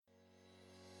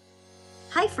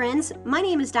Hi friends, my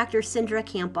name is Dr. Cindra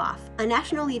Kampoff, a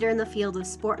national leader in the field of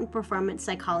sport and performance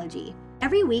psychology.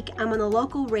 Every week, I'm on the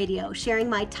local radio sharing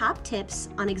my top tips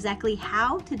on exactly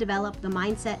how to develop the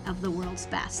mindset of the world's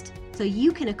best so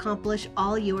you can accomplish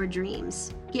all your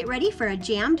dreams. Get ready for a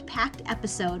jammed-packed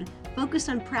episode focused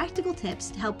on practical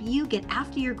tips to help you get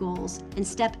after your goals and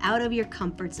step out of your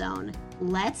comfort zone.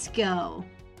 Let's go.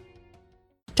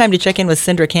 Time to check in with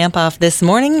Cindra Kampoff this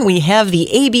morning. We have the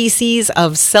ABCs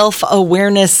of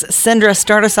self-awareness. Cindra,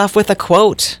 start us off with a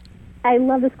quote. I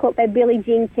love this quote by Billie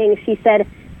Jean King. She said,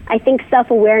 I think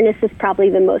self-awareness is probably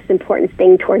the most important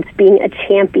thing towards being a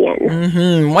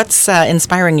champion. What's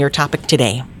inspiring your topic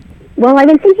today? Well, I've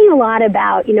been thinking a lot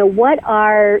about,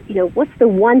 what's the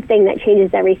one thing that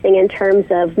changes everything in terms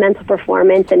of mental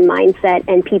performance and mindset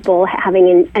and people having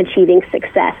and achieving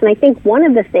success. And I think one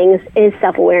of the things is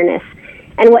self-awareness.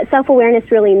 And what self-awareness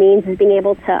really means is being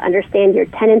able to understand your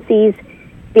tendencies,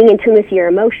 being in tune with your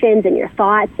emotions and your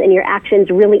thoughts and your actions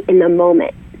really in the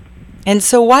moment. And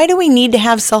so why do we need to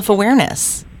have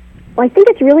self-awareness? Well, I think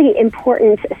it's really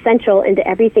important, essential into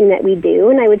everything that we do.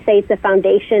 And I would say it's the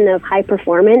foundation of high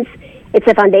performance. It's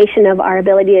the foundation of our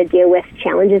ability to deal with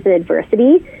challenges and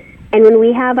adversity. And when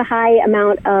we have a high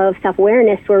amount of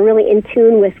self-awareness, we're really in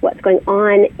tune with what's going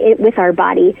on with our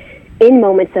body in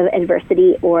moments of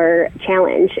adversity or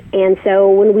challenge. And so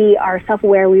when we are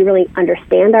self-aware, we really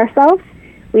understand ourselves.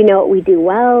 We know what we do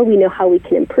well. We know how we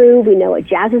can improve. We know what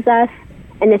jazzes us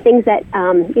and the things that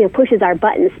pushes our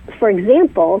buttons. For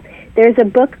example, there's a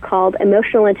book called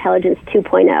Emotional Intelligence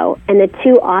 2.0, and the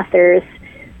two authors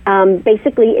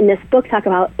basically in this book talk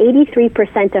about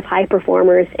 83% of high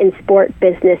performers in sport,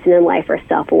 business, and in life are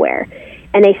self-aware.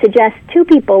 And they suggest two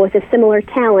people with a similar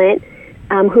talent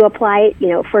who apply,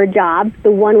 for a job,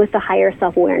 the one with the higher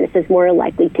self-awareness is more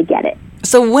likely to get it.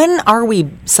 So when are we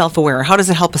self-aware? How does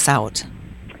it help us out?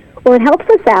 Well, it helps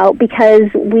us out because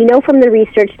we know from the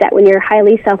research that when you're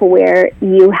highly self-aware,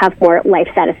 you have more life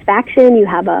satisfaction, you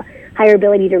have a higher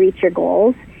ability to reach your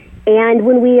goals. And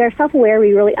when we are self-aware,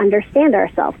 we really understand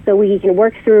ourselves. So we can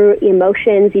work through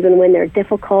emotions even when they're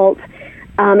difficult.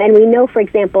 And we know, for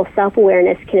example,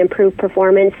 self-awareness can improve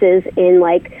performances in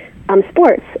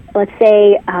sports. Let's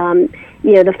say,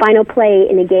 the final play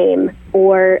in a game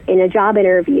or in a job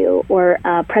interview or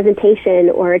a presentation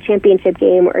or a championship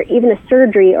game or even a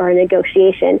surgery or a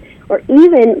negotiation or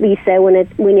even, Lisa,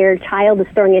 when your child is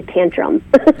throwing a tantrum.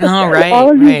 Oh, right.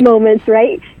 All of these moments,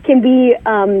 right, can be,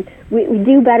 we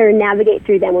do better navigate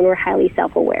through them when we're highly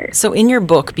self-aware. So in your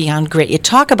book, Beyond Grit, you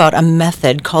talk about a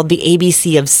method called the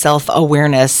ABC of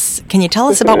self-awareness. Can you tell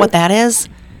us about what that is?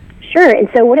 Sure. And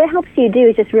so what it helps you do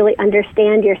is just really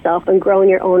understand yourself and grow in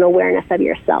your own awareness of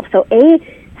yourself. So A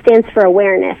stands for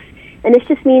awareness. And this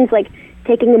just means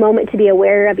taking a moment to be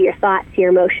aware of your thoughts, your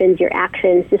emotions, your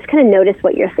actions. Just kind of notice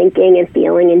what you're thinking and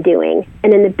feeling and doing.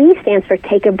 And then the B stands for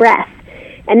take a breath.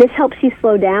 And this helps you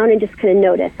slow down and just kind of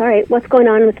notice, all right, what's going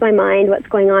on with my mind? What's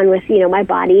going on with, my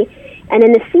body? And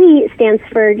then the C stands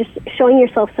for just showing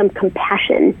yourself some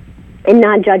compassion and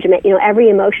non-judgment. Every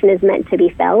emotion is meant to be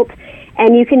felt.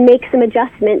 And you can make some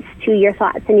adjustments to your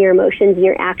thoughts and your emotions and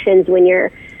your actions when you're,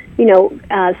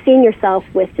 seeing yourself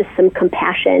with just some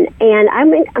compassion. And I'm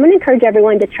going to encourage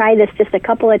everyone to try this just a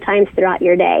couple of times throughout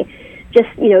your day. Just,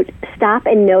 stop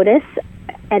and notice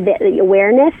the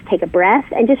awareness, take a breath,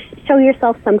 and just show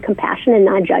yourself some compassion and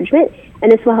non-judgment.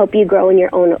 And this will help you grow in your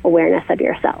own awareness of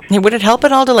yourself. Hey, would it help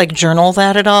at all to journal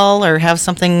that at all or have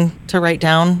something to write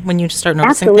down when you start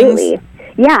noticing Absolutely. things?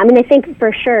 Yeah, I think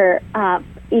for sure,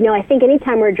 I think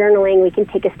anytime we're journaling, we can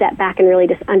take a step back and really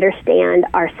just understand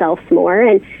ourselves more,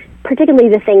 and particularly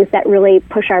the things that really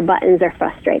push our buttons or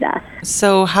frustrate us.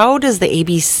 So how does the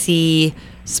ABC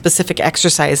specific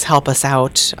exercise help us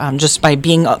out just by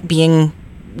being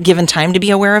given time to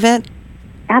be aware of it?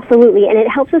 Absolutely, and it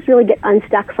helps us really get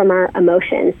unstuck from our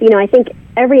emotions. I think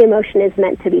every emotion is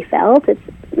meant to be felt. It's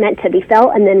meant to be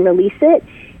felt and then release it.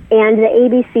 And the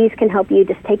ABCs can help you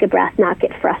just take a breath, not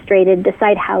get frustrated,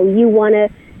 decide how you want to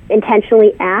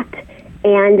intentionally act,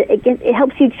 and it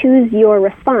helps you choose your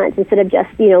response instead of just,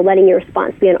 letting your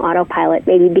response be an autopilot,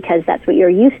 maybe because that's what you're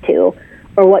used to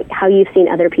or how you've seen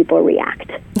other people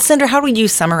react. Cindra, how would you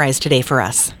summarize today for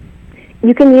us?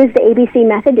 You can use the ABC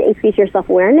method to increase your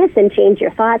self-awareness and change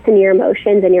your thoughts and your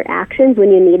emotions and your actions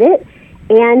when you need it.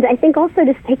 And I think also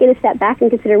just taking a step back and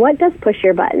consider what does push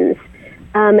your buttons.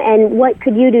 And what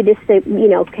could you do just to,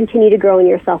 continue to grow in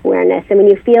your self-awareness? And when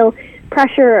you feel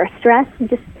pressure or stress,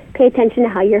 just pay attention to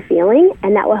how you're feeling,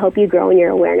 and that will help you grow in your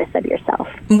awareness of yourself.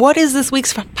 What is this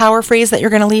week's power phrase that you're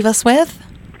going to leave us with?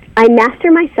 I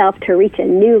master myself to reach a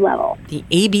new level. The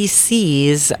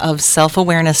ABCs of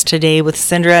self-awareness today with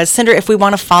Cindra. Cindra, if we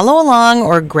want to follow along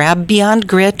or grab Beyond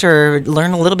Grit or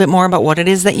learn a little bit more about what it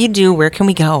is that you do, where can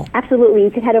we go? Absolutely.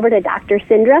 You can head over to Dr.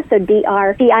 Cindra, so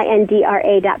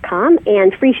DrCindra.com,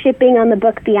 and free shipping on the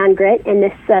book Beyond Grit. And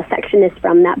this section is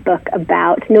from that book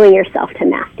about knowing yourself to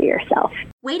master yourself.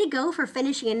 Way to go for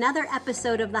finishing another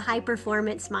episode of the High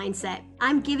Performance Mindset.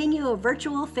 I'm giving you a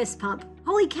virtual fist pump.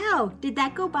 Holy cow, did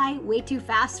that go by way too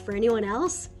fast for anyone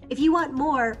else? If you want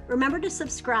more, remember to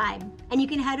subscribe, and you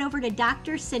can head over to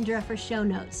Dr. Cindra for show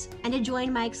notes and to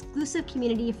join my exclusive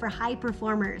community for high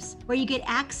performers, where you get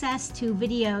access to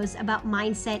videos about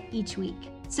mindset each week.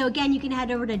 So again, you can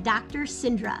head over to Dr.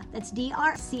 Cindra, that's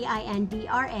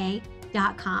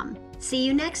DrCindra.com. See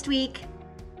you next week.